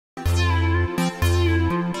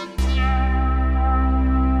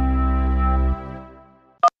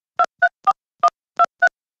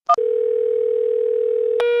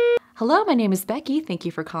Hello, my name is Becky. Thank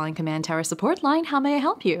you for calling Command Tower Support Line. How may I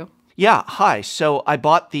help you? Yeah, hi. So I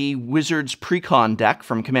bought the Wizards Precon deck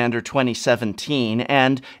from Commander 2017,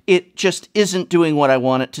 and it just isn't doing what I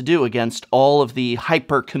want it to do against all of the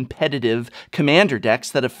hyper-competitive Commander decks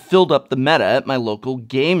that have filled up the meta at my local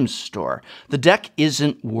games store. The deck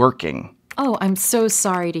isn't working. Oh, I'm so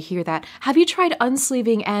sorry to hear that. Have you tried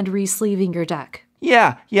unsleeving and resleeving your deck?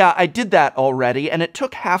 Yeah, I did that already, and it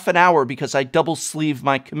took half an hour because I double-sleeved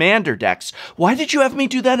my Commander decks. Why did you have me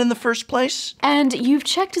do that in the first place? And you've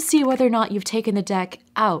checked to see whether or not you've taken the deck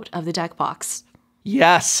out of the deck box.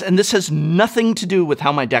 Yes, and this has nothing to do with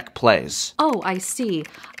how my deck plays. Oh, I see.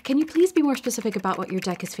 Can you please be more specific about what your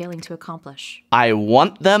deck is failing to accomplish? I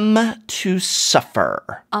want them to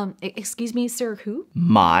suffer. Excuse me, sir, who?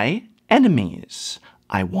 My enemies.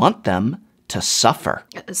 I want them to suffer.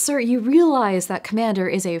 Sir, you realize that Commander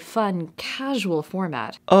is a fun, casual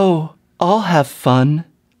format. Oh, I'll have fun.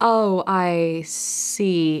 Oh, I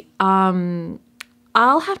see. I'll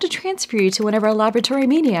have to transfer you to one of our laboratory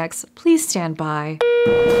maniacs. Please stand by.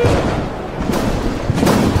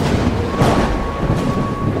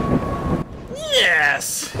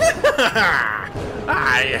 Yes!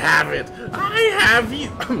 I have it! I have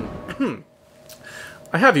you!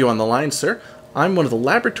 I have you on the line, sir. I'm one of the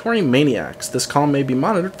laboratory maniacs. This call may be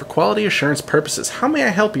monitored for quality assurance purposes. How may I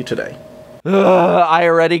help you today? I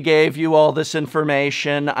already gave you all this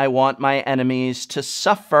information. I want my enemies to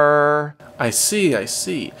suffer. I see.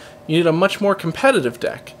 You need a much more competitive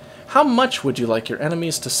deck. How much would you like your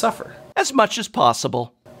enemies to suffer? As much as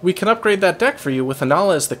possible. We can upgrade that deck for you with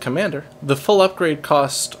Inalla as the commander. The full upgrade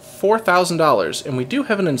costs $4,000, and we do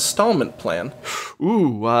have an installment plan.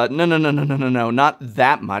 Ooh, no, not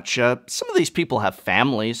that much. Some of these people have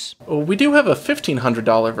families. We do have a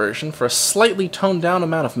 $1,500 version for a slightly toned down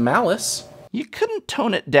amount of malice. You couldn't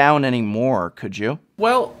tone it down anymore, could you?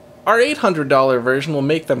 Well, our $800 version will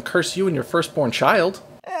make them curse you and your firstborn child.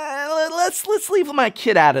 Let's leave my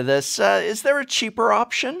kid out of this. Is there a cheaper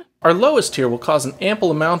option? Our lowest tier will cause an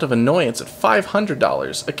ample amount of annoyance at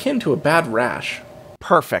 $500, akin to a bad rash.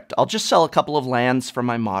 Perfect. I'll just sell a couple of lands from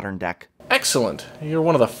my modern deck. Excellent. You're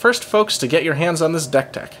one of the first folks to get your hands on this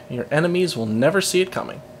deck tech. Your enemies will never see it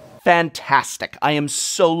coming. Fantastic. I am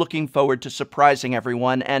so looking forward to surprising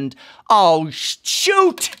everyone, and oh,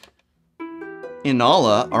 shoot!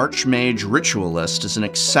 Inalla, Archmage Ritualist, is an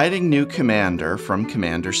exciting new commander from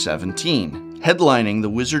Commander 17, headlining the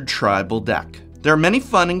Wizard Tribal deck. There are many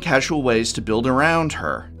fun and casual ways to build around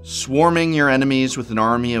her, swarming your enemies with an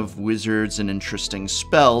army of wizards and interesting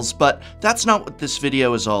spells, but that's not what this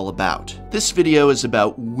video is all about. This video is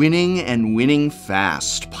about winning and winning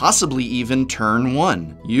fast, possibly even turn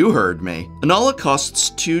 1. You heard me. Inalla costs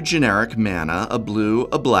 2 generic mana, a blue,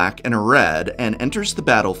 a black, and a red, and enters the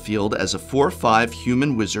battlefield as a 4/5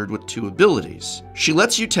 human wizard with 2 abilities. She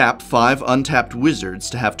lets you tap 5 untapped wizards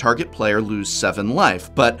to have target player lose 7 life,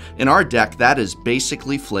 but in our deck that is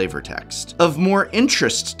basically flavor text. Of more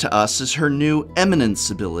interest to us is her new Eminence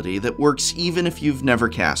ability that works even if you've never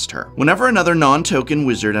cast her. Whenever another non-token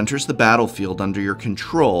wizard enters the battlefield under your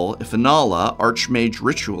control, if Inalla, Archmage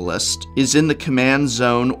Ritualist, is in the command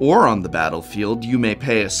zone or on the battlefield, you may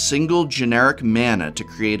pay a single generic mana to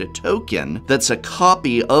create a token that's a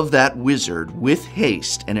copy of that wizard with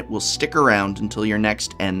haste, and it will stick around until your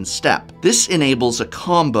next end step. This enables a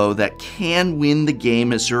combo that can win the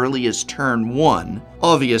game as early as turn 1.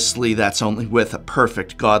 Obviously, that's only with a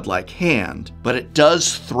perfect godlike hand, but it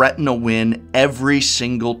does threaten a win every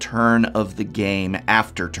single turn of the game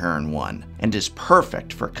after turn 1, and is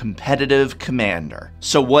perfect for competitive commander.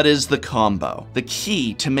 So what is the combo? The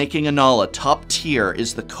key to making Inalla top tier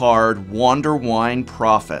is the card Wanderwine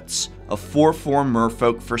Prophets, a 4/4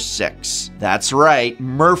 merfolk for 6. That's right,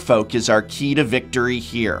 merfolk is our key to victory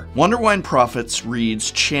here. Wanderwine Prophets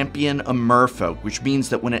reads Champion a merfolk, which means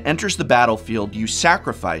that when it enters the battlefield, you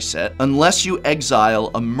sacrifice it unless you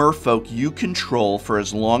exile a merfolk you control for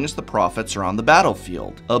as long as the prophets are on the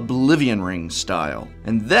battlefield, Oblivion Ring style.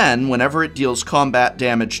 And then, whenever it deals combat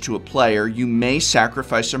damage to a player, you may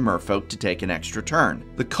sacrifice a merfolk to take an extra turn.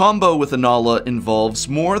 The combo with Inalla involves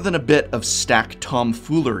more than a bit of stack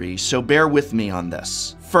tomfoolery, so bear with me on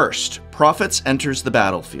this. First, Prophets enters the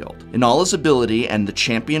battlefield. Inalla's ability and the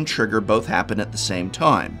champion trigger both happen at the same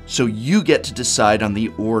time, so you get to decide on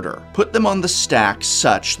the order. Put them on the stack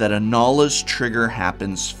such that Inalla's trigger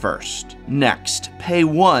happens first. Next, pay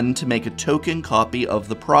 1 to make a token copy of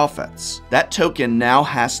the Prophets. That token now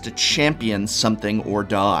has to champion something or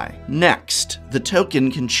die. Next, the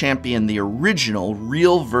token can champion the original,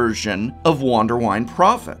 real version of Wanderwine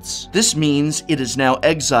Prophets. This means it is now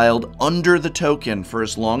exiled under the token for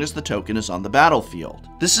as long as the token token is on the battlefield.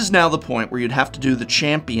 This is now the point where you'd have to do the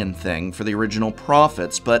champion thing for the original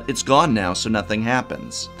profits, but it's gone now, so nothing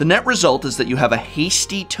happens. The net result is that you have a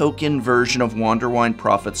hasty token version of Wanderwine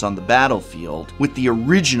Prophets on the battlefield, with the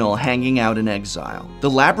original hanging out in exile. The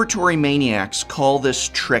Laboratory Maniacs call this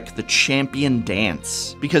trick the Champion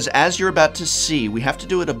Dance, because as you're about to see, we have to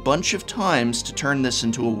do it a bunch of times to turn this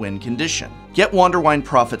into a win condition. Get Wanderwine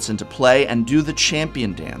Prophets into play and do the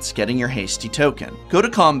Champion Dance, getting your hasty token. Go to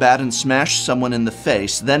combat and smash someone in the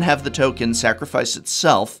face, then have the token sacrifice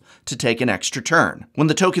itself to take an extra turn. When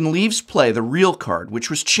the token leaves play, the real card,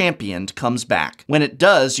 which was championed, comes back. When it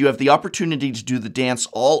does, you have the opportunity to do the dance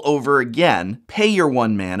all over again, pay your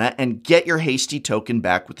 1 mana, and get your hasty token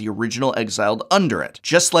back with the original exiled under it,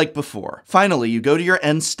 just like before. Finally, you go to your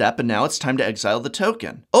end step, and now it's time to exile the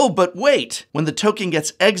token. Oh, but wait! When the token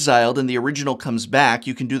gets exiled and the original comes back,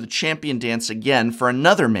 you can do the champion dance again for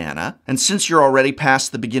another mana, and since you're already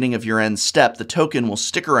past the beginning of your end step, the token will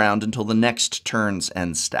stick around until the next turn's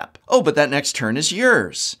end step. Oh, but that next turn is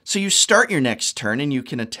yours. So you start your next turn and you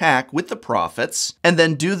can attack with the Prophets, and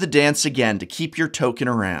then do the dance again to keep your token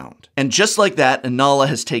around. And just like that, Inalla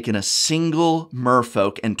has taken a single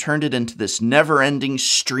merfolk and turned it into this never-ending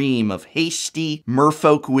stream of hasty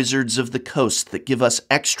merfolk wizards of the coast that give us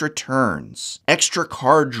extra turns, extra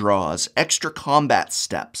card draws, extra combat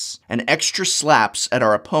steps, and extra slaps at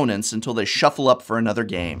our opponents until they shuffle up for another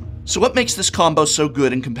game. So what makes this combo so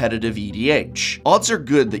good in competitive EDH? Odds are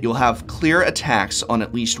good that you'll have clear attacks on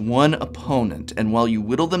at least one opponent, and while you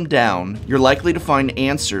whittle them down, you're likely to find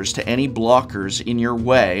answers to any blockers in your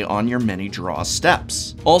way on your many draw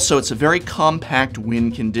steps. Also, it's a very compact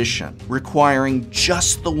win condition, requiring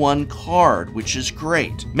just the one card, which is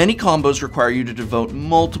great. Many combos require you to devote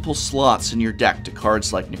multiple slots in your deck to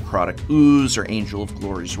cards like Necrotic Ooze or Angel of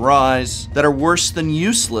Glory's Rise that are worse than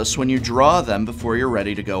useless when you draw them before you're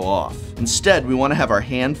ready to go off. Instead, we want to have our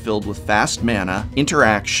hand filled with fast mana,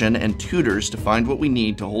 interaction, and tutors to find what we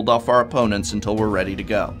need to hold off our opponents until we're ready to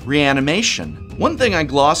go. Reanimation. One thing I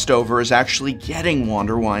glossed over is actually getting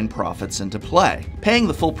Wanderwine Prophets into play. Paying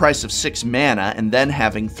the full price of 6 mana and then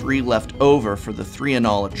having 3 left over for the 3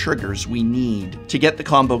 Inalla triggers we need to get the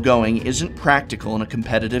combo going isn't practical in a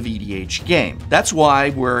competitive EDH game. That's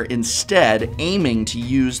why we're instead aiming to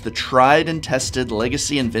use the tried and tested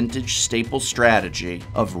Legacy and Vintage staple strategy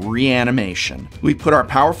of reanimation. We put our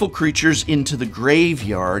powerful creatures into the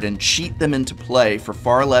graveyard and cheat them into play for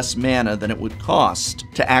far less mana than it would cost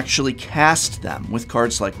to actually cast them with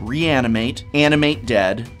cards like Reanimate, Animate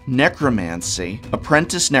Dead, Necromancy,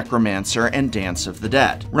 Apprentice Necromancer, and Dance of the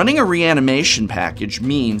Dead. Running a reanimation package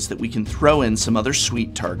means that we can throw in some other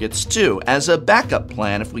sweet targets too, as a backup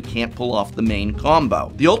plan if we can't pull off the main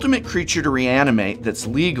combo. The ultimate creature to reanimate that's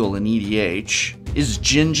legal in EDH is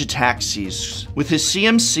Jin-Gitaxias. With his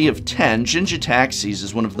CMC of 10, Jin-Gitaxias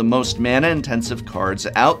is one of the most mana-intensive cards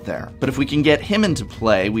out there. But if we can get him into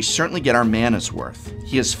play, we certainly get our mana's worth.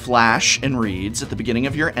 He has Flash and reads, at the beginning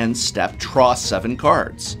of your end step, draw 7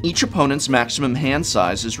 cards. Each opponent's maximum hand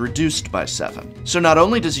size is reduced by 7. So not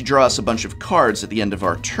only does he draw us a bunch of cards at the end of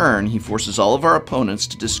our turn, he forces all of our opponents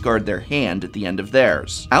to discard their hand at the end of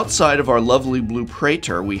theirs. Outside of our lovely blue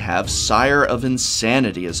Praetor, we have Sire of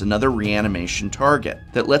Insanity as another reanimation target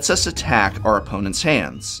that lets us attack our opponent's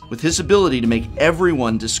hands. With his ability to make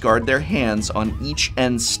everyone discard their hands on each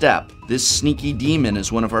end step, this sneaky demon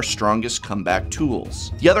is one of our strongest comeback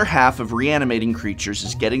tools. The other half of reanimating creatures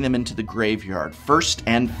is getting them into the graveyard first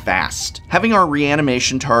and fast. Having our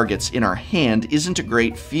reanimation targets in our hand isn't a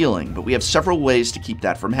great feeling, but we have several ways to keep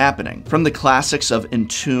that from happening. From the classics of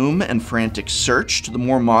Entomb and Frantic Search to the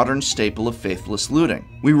more modern staple of Faithless Looting.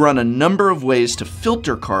 We run a number of ways to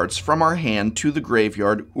filter cards from our hand to the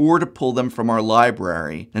graveyard or to pull them from our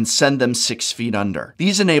library and send them 6 feet under.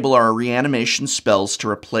 These enable our reanimation spells to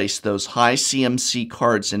replace those high CMC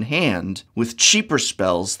cards in hand with cheaper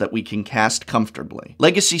spells that we can cast comfortably.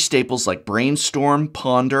 Legacy staples like Brainstorm,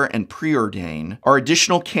 Ponder, and Preordain are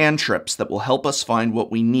additional cantrips that will help us find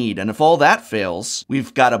what we need, and if all that fails,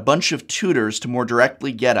 we've got a bunch of tutors to more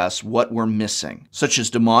directly get us what we're missing, such as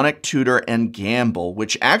Demonic Tutor and Gamble,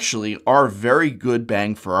 which actually are very good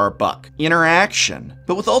bang for our buck. Interaction.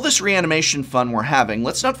 But with all this reanimation fun we're having,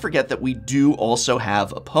 let's not forget that we do also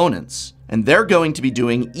have opponents, and they're going to be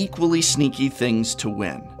doing equally sneaky things to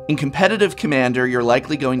win. In competitive Commander, you're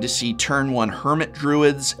likely going to see turn 1 Hermit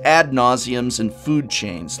Druids, ad nauseams, and food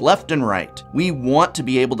chains, left and right. We want to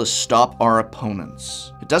be able to stop our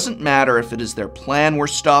opponents. It doesn't matter if it is their plan we're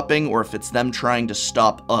stopping or if it's them trying to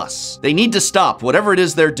stop us. They need to stop, whatever it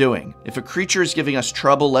is they're doing. If a creature is giving us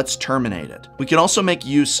trouble, let's terminate it. We can also make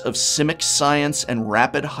use of Simic Science and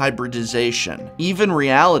Rapid Hybridization. Even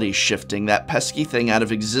reality shifting that pesky thing out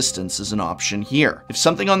of existence is an option here. If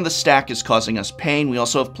something on the stack is causing us pain, we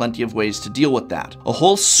also have plenty of ways to deal with that. A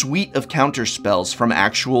whole suite of counter spells, from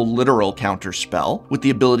actual literal counter spell, with the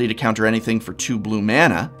ability to counter anything for 2 blue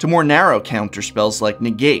mana, to more narrow counter spells like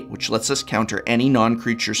Negate, which lets us counter any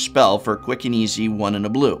non-creature spell for a quick and easy 1 and a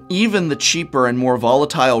blue. Even the cheaper and more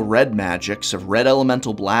volatile red magics of Red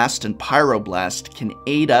Elemental Blast and Pyroblast can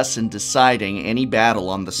aid us in deciding any battle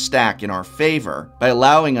on the stack in our favor by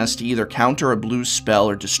allowing us to either counter a blue spell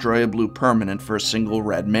or destroy a blue permanent for a single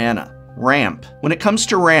red mana. Ramp. When it comes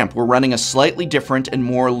to ramp, we're running a slightly different and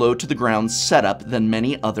more low-to-the-ground setup than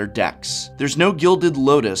many other decks. There's no Gilded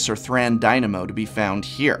Lotus or Thran Dynamo to be found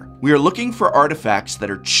here. We are looking for artifacts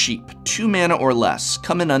that are cheap, 2 mana or less,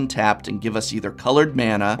 come in untapped and give us either colored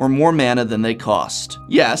mana or more mana than they cost.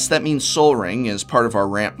 Yes, that means Sol Ring is part of our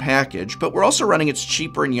ramp package, but we're also running its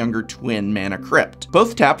cheaper and younger twin, Mana Crypt.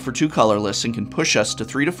 Both tap for 2 colorless and can push us to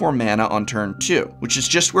 3 to 4 mana on turn 2, which is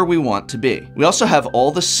just where we want to be. We also have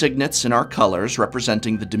all the signets in our colors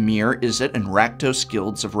representing the Dimir, Izzet, and Rakdos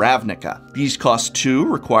guilds of Ravnica. These cost 2,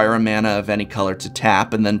 require a mana of any color to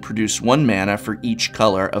tap, and then produce 1 mana for each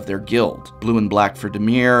color of their guild. Blue and black for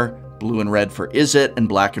Dimir, blue and red for Izzet, and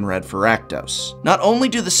black and red for Rakdos. Not only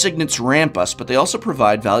do the signets ramp us, but they also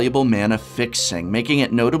provide valuable mana fixing, making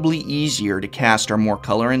it notably easier to cast our more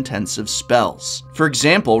color-intensive spells. For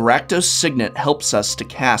example, Rakdos Signet helps us to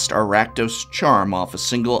cast our Rakdos Charm off a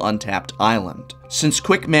single untapped island. Since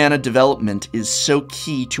quick mana development is so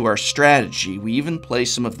key to our strategy, we even play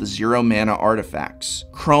some of the 0 mana artifacts,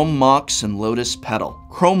 Chrome Mox and Lotus Petal.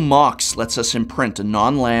 Chrome Mox lets us imprint a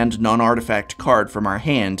non-land, non-artifact card from our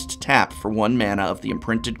hand to tap for 1 mana of the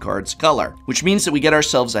imprinted card's color, which means that we get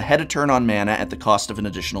ourselves ahead a turn on mana at the cost of an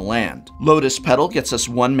additional land. Lotus Petal gets us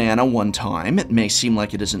 1 mana 1 time. It may seem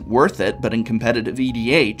like it isn't worth it, but in competitive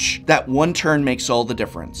EDH, that 1 turn makes all the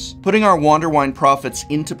difference. Putting our Wanderwine Prophets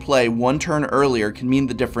into play 1 turn earlier can mean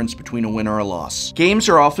the difference between a win or a loss. Games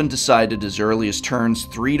are often decided as early as turns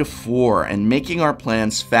 3 to 4, and making our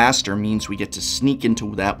plans faster means we get to sneak into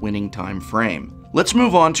that winning time frame. Let's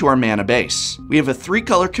move on to our mana base. We have a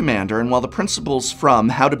 3-color commander, and while the principles from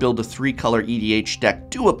how to build a 3-color EDH deck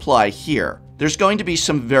do apply here, there's going to be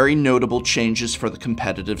some very notable changes for the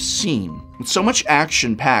competitive scene. With so much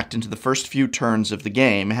action packed into the first few turns of the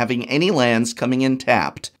game, having any lands coming in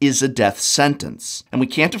tapped is a death sentence, and we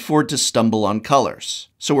can't afford to stumble on colors.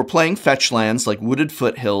 So we're playing fetch lands like Wooded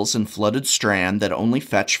Foothills and Flooded Strand that only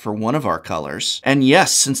fetch for 1 of our colors. And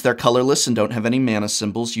yes, since they're colorless and don't have any mana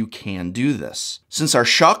symbols, you can do this. Since our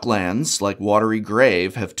shock lands, like Watery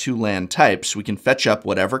Grave, have 2 land types, we can fetch up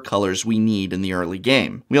whatever colors we need in the early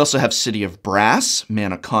game. We also have City of Brass,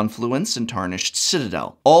 Mana Confluence, and Tarnished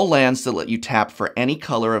Citadel. All lands that let you tap for any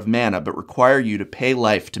color of mana but require you to pay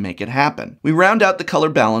life to make it happen. We round out the color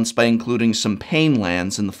balance by including some pain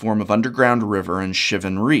lands in the form of Underground River and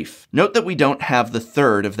Shivan Reef. Note that we don't have the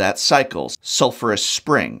 3rd of that cycle, Sulphurous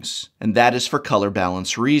Springs, and that is for color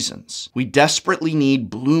balance reasons. We desperately need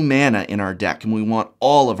blue mana in our deck, and we want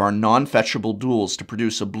all of our non-fetchable duals to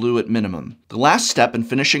produce a blue at minimum. The last step in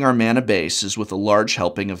finishing our mana base is with a large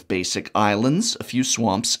helping of basic islands, a few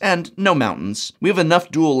swamps, and no mountains. We have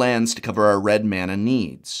enough dual lands to cover our red mana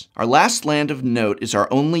needs. Our last land of note is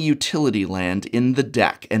our only utility land in the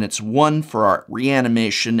deck, and it's 1 for our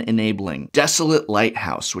reanimation enabling Desolate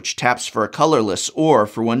Lighthouse, which taps for a colorless or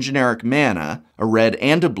for 1 generic mana, a red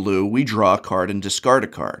and a blue, we draw a card and discard a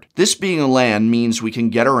card. This being a land means we can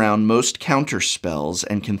get around most counter spells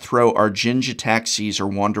and can throw our Jin-Jitaxis or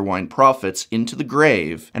Wanderwine Prophets into the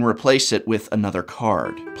grave and replace it with another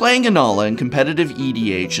card. Playing Inalla in competitive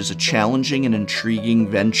EDH is a challenging and intriguing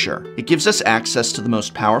venture. It gives us access to the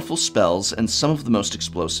most powerful spells and some of the most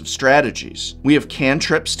explosive strategies. We have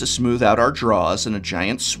cantrips to smooth out our draws and a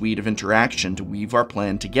giant suite of interaction to weave our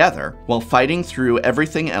plan together while fighting through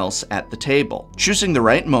everything else at the table. Choosing the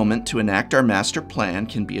right moment to enact our master plan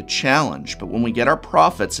can be a challenge, but when we get our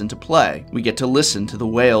prophets into play, we get to listen to the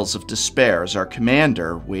wails of despair as our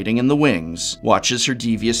commander, waiting in the wings, watches her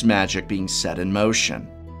devious magic being set in motion.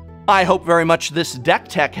 I hope very much this deck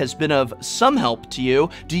tech has been of some help to you.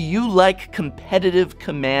 Do you like competitive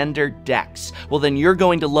commander decks? Well, then you're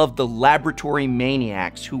going to love the laboratory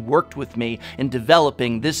maniacs who worked with me in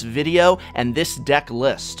developing this video and this deck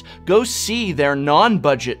list. Go see their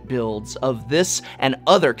non-budget builds of this and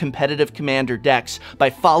other competitive commander decks by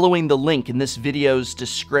following the link in this video's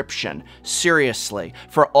description. Seriously,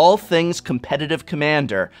 for all things competitive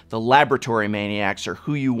commander, the laboratory maniacs are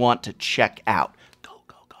who you want to check out.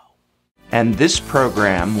 And this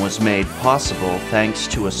program was made possible thanks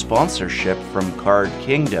to a sponsorship from Card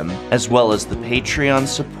Kingdom, as well as the Patreon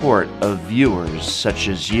support of viewers such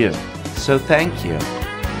as you. So thank you.